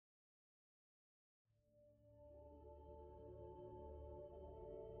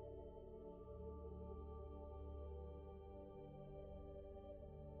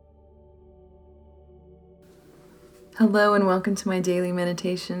Hello and welcome to my daily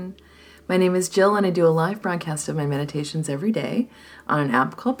meditation. My name is Jill and I do a live broadcast of my meditations every day on an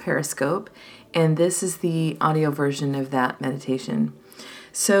app called Periscope, and this is the audio version of that meditation.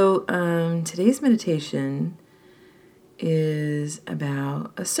 So today's meditation is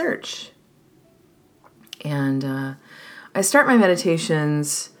about a search. And I start my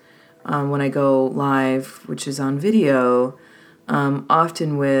meditations when I go live, which is on video,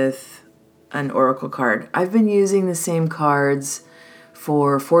 often with an oracle card. I've been using the same cards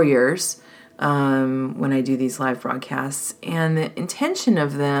for 4 years when I do these live broadcasts, and the intention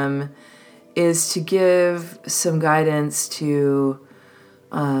of them is to give some guidance to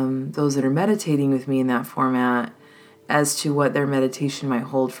those that are meditating with me in that format as to what their meditation might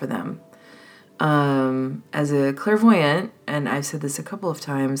hold for them. As a clairvoyant, and I've said this a couple of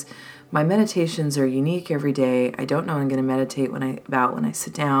times, my meditations are unique every day. I don't know what I'm going to meditate when I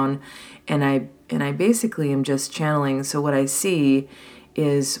sit down, and I basically am just channeling. So what I see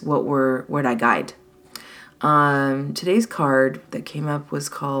is what I guide. Today's card that came up was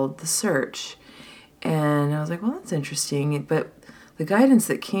called The Search, and I was like, well, that's interesting. But the guidance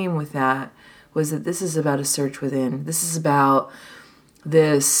that came with that was that this is about a search within. This is about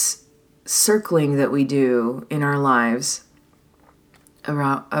this circling that we do in our lives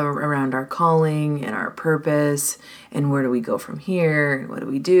around our calling and our purpose, and where do we go from here, and what do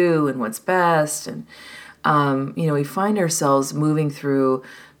we do, and what's best. And we find ourselves moving through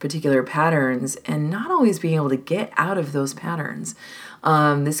particular patterns and not always being able to get out of those patterns.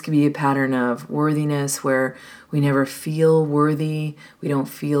 This could be a pattern of worthiness where we never feel worthy, we don't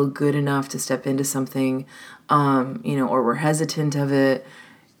feel good enough to step into something, or we're hesitant of it.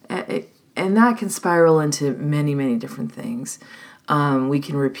 And that can spiral into many, many different things. We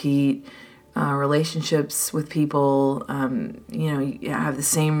can repeat relationships with people. You have the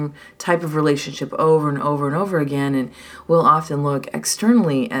same type of relationship over and over and over again, and we'll often look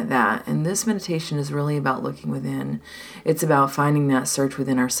externally at that. And this meditation is really about looking within. It's about finding that search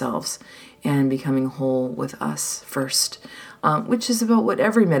within ourselves and becoming whole with us first, which is about what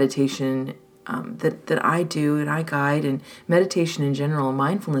every meditation that I do and I guide, and meditation in general,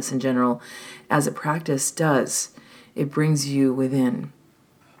 mindfulness in general, as a practice does. It brings you within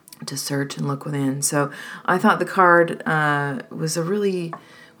to search and look within. So I thought the card was a really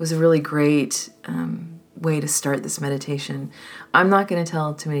great way to start this meditation. I'm not going to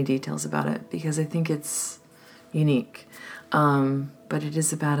tell too many details about it because I think it's unique, but it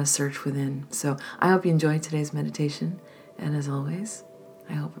is about a search within. So I hope you enjoyed today's meditation, and as always,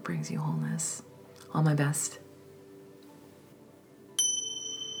 I hope it brings you wholeness. All my best.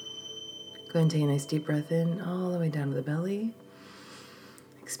 Go ahead and take a nice deep breath in all the way down to the belly.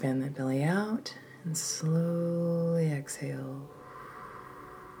 Expand that belly out and slowly exhale.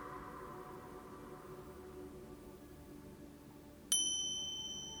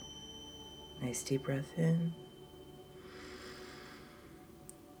 Nice deep breath in.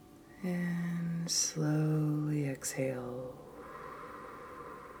 And slowly exhale.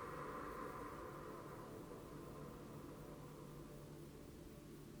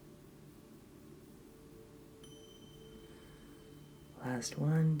 Last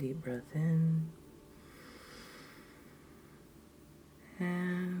one, deep breath in.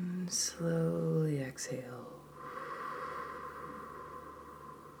 And slowly exhale.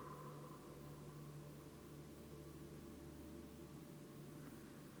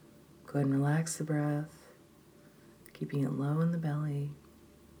 Go ahead and relax the breath, keeping it low in the belly.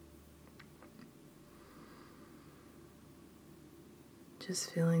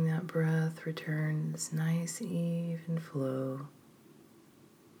 Just feeling that breath return this nice, even flow.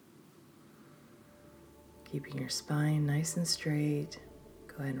 Keeping your spine nice and straight.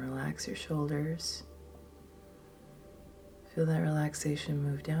 Go ahead and relax your shoulders. Feel that relaxation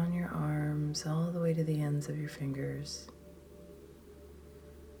move down your arms all the way to the ends of your fingers.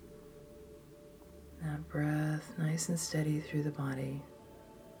 That breath nice and steady through the body.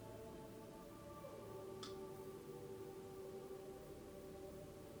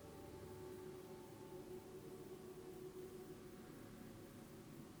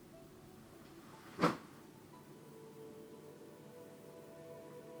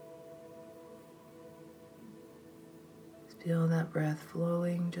 Feel that breath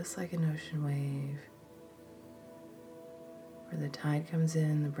flowing just like an ocean wave. Where the tide comes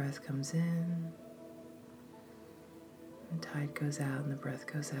in, the breath comes in. And tide goes out and the breath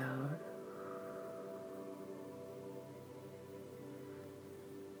goes out.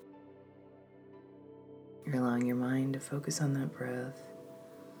 You're allowing your mind to focus on that breath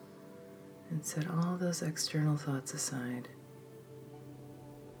and set all those external thoughts aside.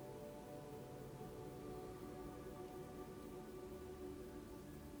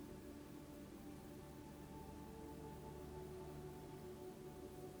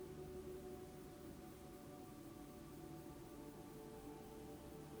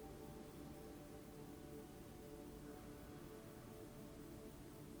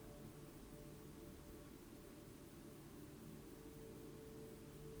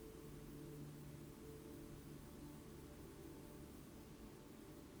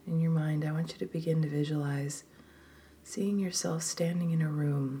 want you to begin to visualize seeing yourself standing in a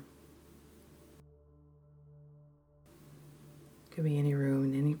room. It could be any room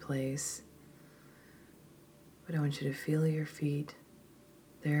in any place, but I want you to feel your feet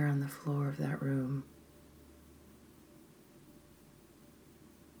there on the floor of that room.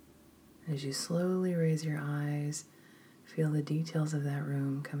 As you slowly raise your eyes, feel the details of that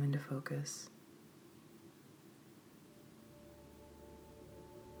room come into focus.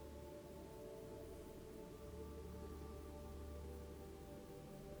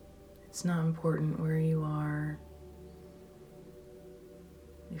 It's not important where you are,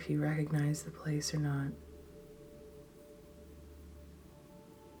 if you recognize the place or not.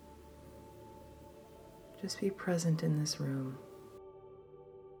 Just be present in this room.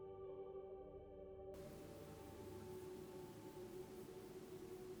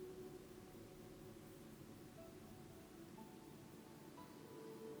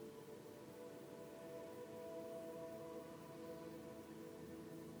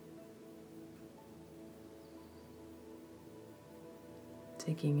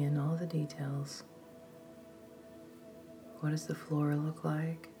 Taking in all the details. What does the floor look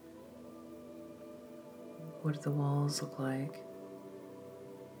like? What do the walls look like?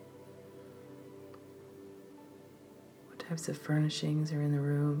 What types of furnishings are in the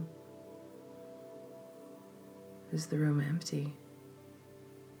room? Is the room empty?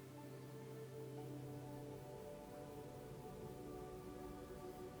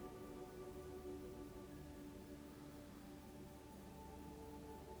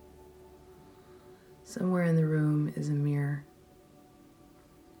 Somewhere in the room is a mirror.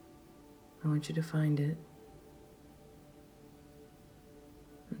 I want you to find it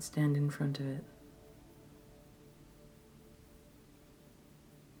and stand in front of it.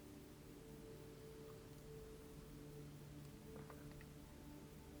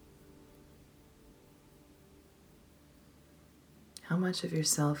 How much of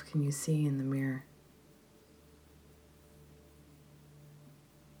yourself can you see in the mirror?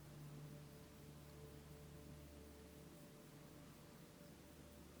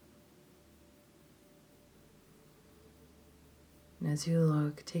 And as you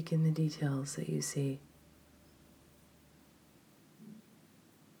look, take in the details that you see.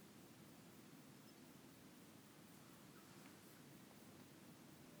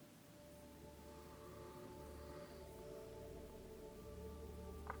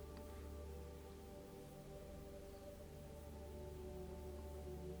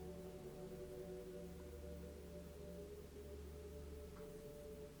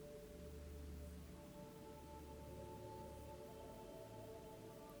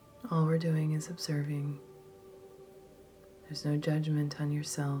 All we're doing is observing. There's no judgment on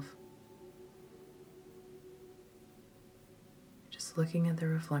yourself. You're just looking at the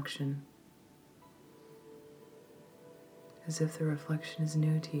reflection as if the reflection is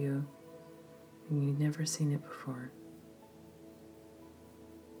new to you and you've never seen it before.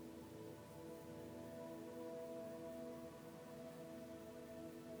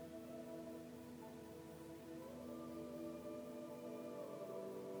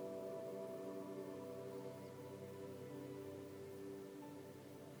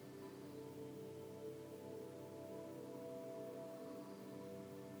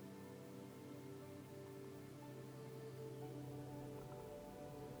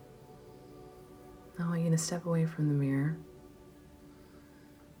 I want you to step away from the mirror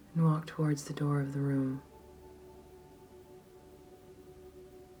and walk towards the door of the room.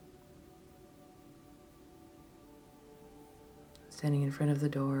 Standing in front of the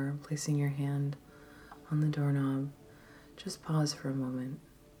door, placing your hand on the doorknob, just pause for a moment.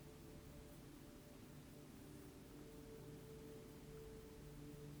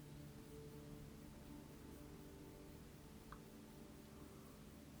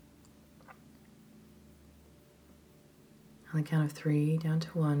 On the count of 3, down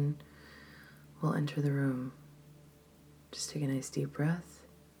to 1, we'll enter the room. Just take a nice deep breath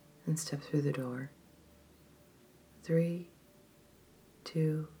and step through the door. 3,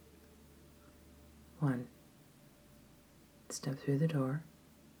 2, 1. Step through the door.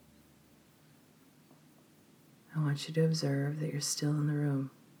 I want you to observe that you're still in the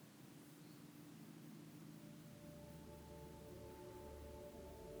room.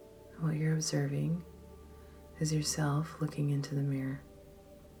 And what you're observing is yourself looking into the mirror.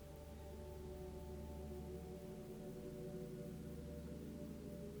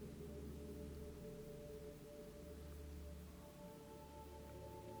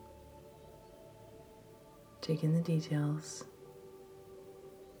 Take in the details.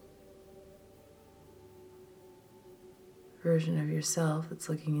 Version of yourself that's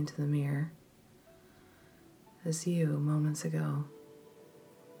looking into the mirror. as you moments ago.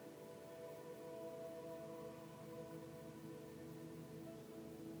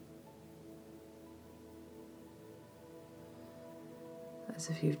 As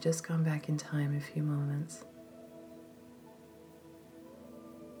if you've just gone back in time a few moments.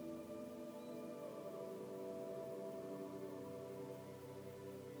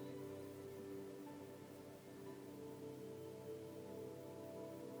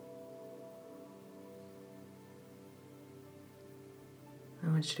 I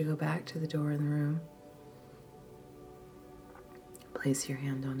want you to go back to the door in the room. Place your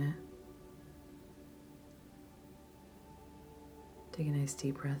hand on it. Take a nice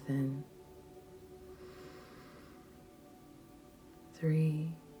deep breath in.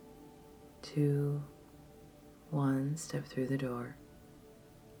 3, 2, 1. Step through the door.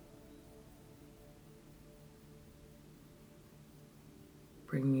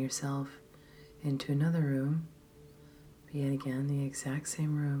 Bringing yourself into another room. Yet again, the exact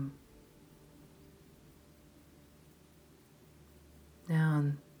same room. Now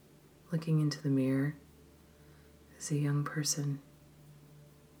I'm looking into the mirror as a young person.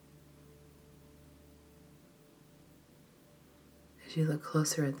 As you look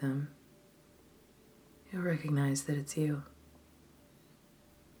closer at them, you'll recognize that it's you.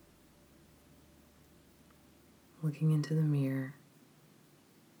 Looking into the mirror.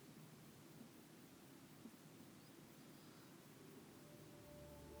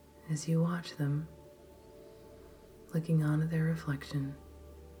 As you watch them, looking on at their reflection,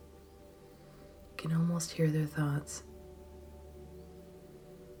 you can almost hear their thoughts.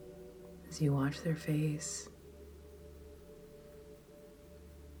 As you watch their face,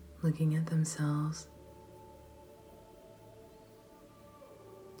 looking at themselves,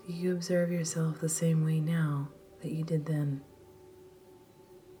 do you observe yourself the same way now that you did then?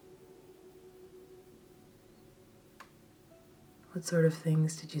 What sort of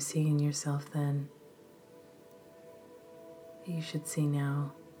things did you see in yourself then that you should see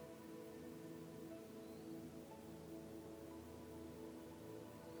now?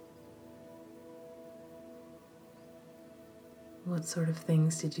 What sort of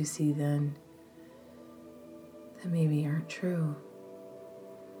things did you see then that maybe aren't true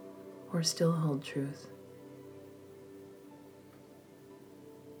or still hold truth?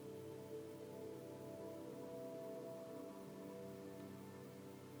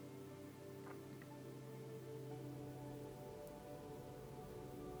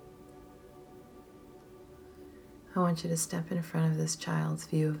 I want you to step in front of this child's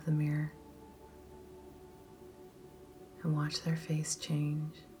view of the mirror and watch their face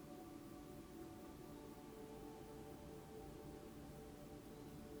change.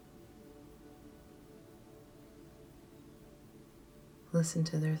 Listen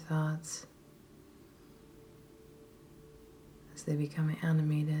to their thoughts as they become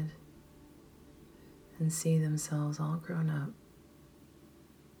animated and see themselves all grown up.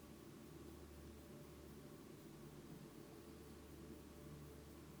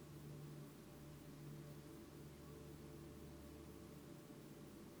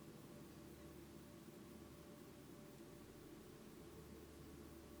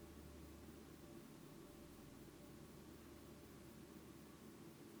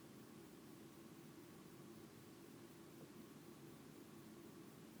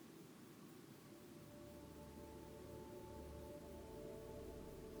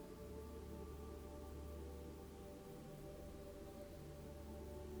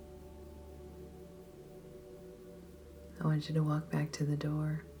 I want you to walk back to the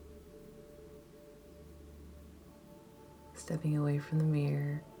door, stepping away from the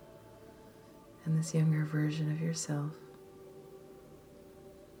mirror and this younger version of yourself.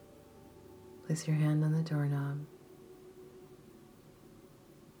 Place your hand on the doorknob.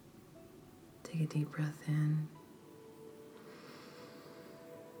 Take a deep breath in.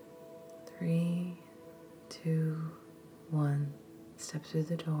 3, 2, 1. Step through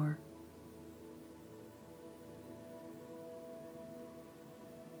the door.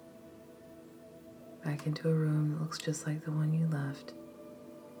 Back into a room that looks just like the one you left.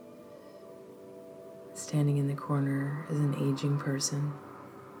 Standing in the corner is an aging person.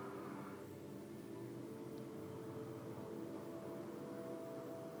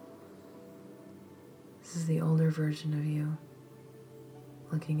 This is the older version of you,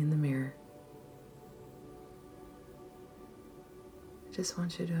 looking in the mirror. I just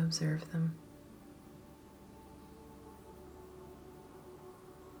want you to observe them.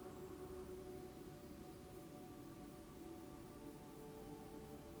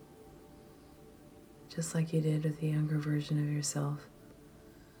 Just like you did with the younger version of yourself,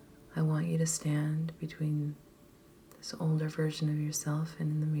 I want you to stand between this older version of yourself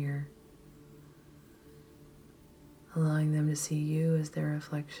in the mirror, allowing them to see you as their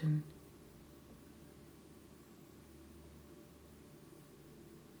reflection.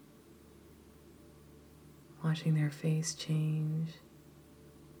 Watching their face change.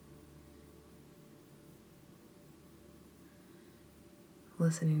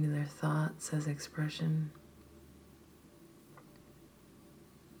 Listening to their thoughts as expression.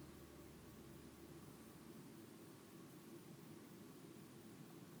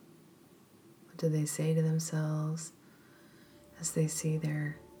 What do they say to themselves as they see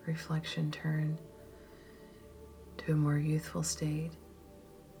their reflection turn to a more youthful state?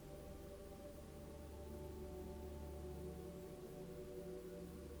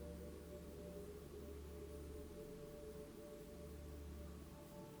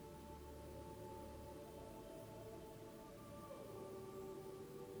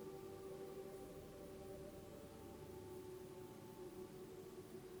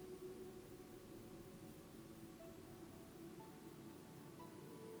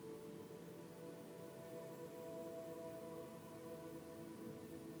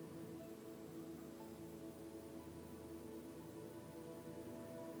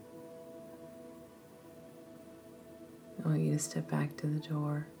 I want you to step back to the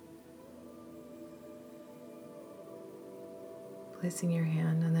door, placing your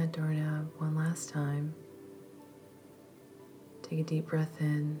hand on that doorknob one last time. Take a deep breath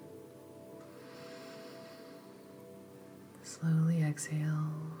in. Slowly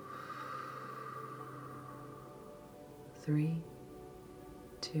exhale. 3,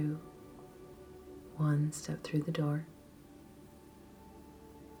 2, 1. Step through the door.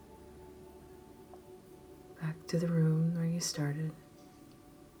 Back to the room where you started,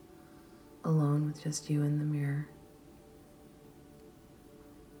 alone with just you in the mirror.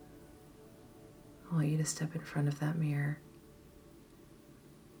 I want you to step in front of that mirror,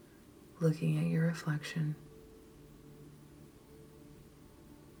 looking at your reflection.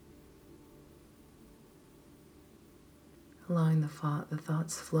 Allowing the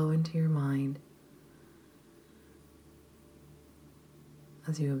thoughts flow into your mind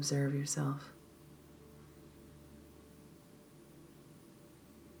as you observe yourself.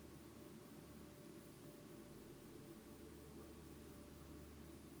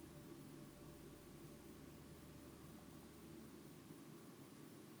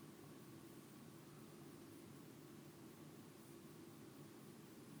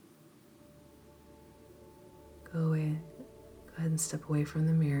 Go ahead and step away from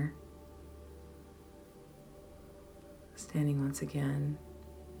the mirror. Standing once again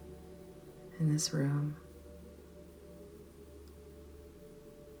in this room.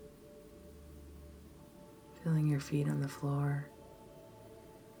 Feeling your feet on the floor.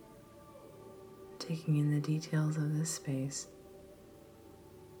 Taking in the details of this space.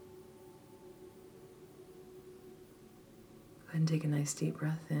 Go ahead and take a nice deep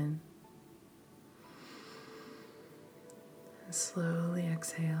breath in. And slowly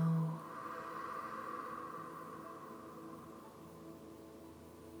exhale.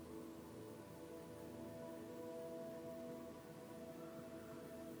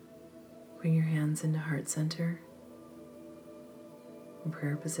 Bring your hands into heart center. In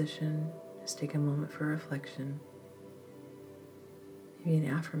prayer position, just take a moment for reflection. Maybe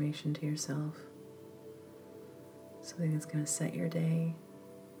an affirmation to yourself. Something that's going to set your day.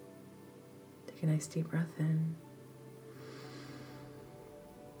 Take a nice deep breath in.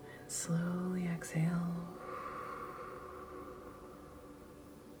 And slowly exhale.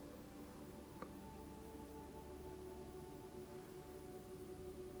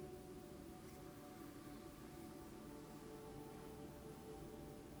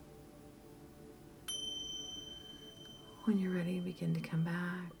 When you're ready, begin to come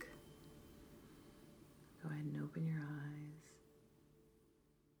back. Go ahead and open your eyes.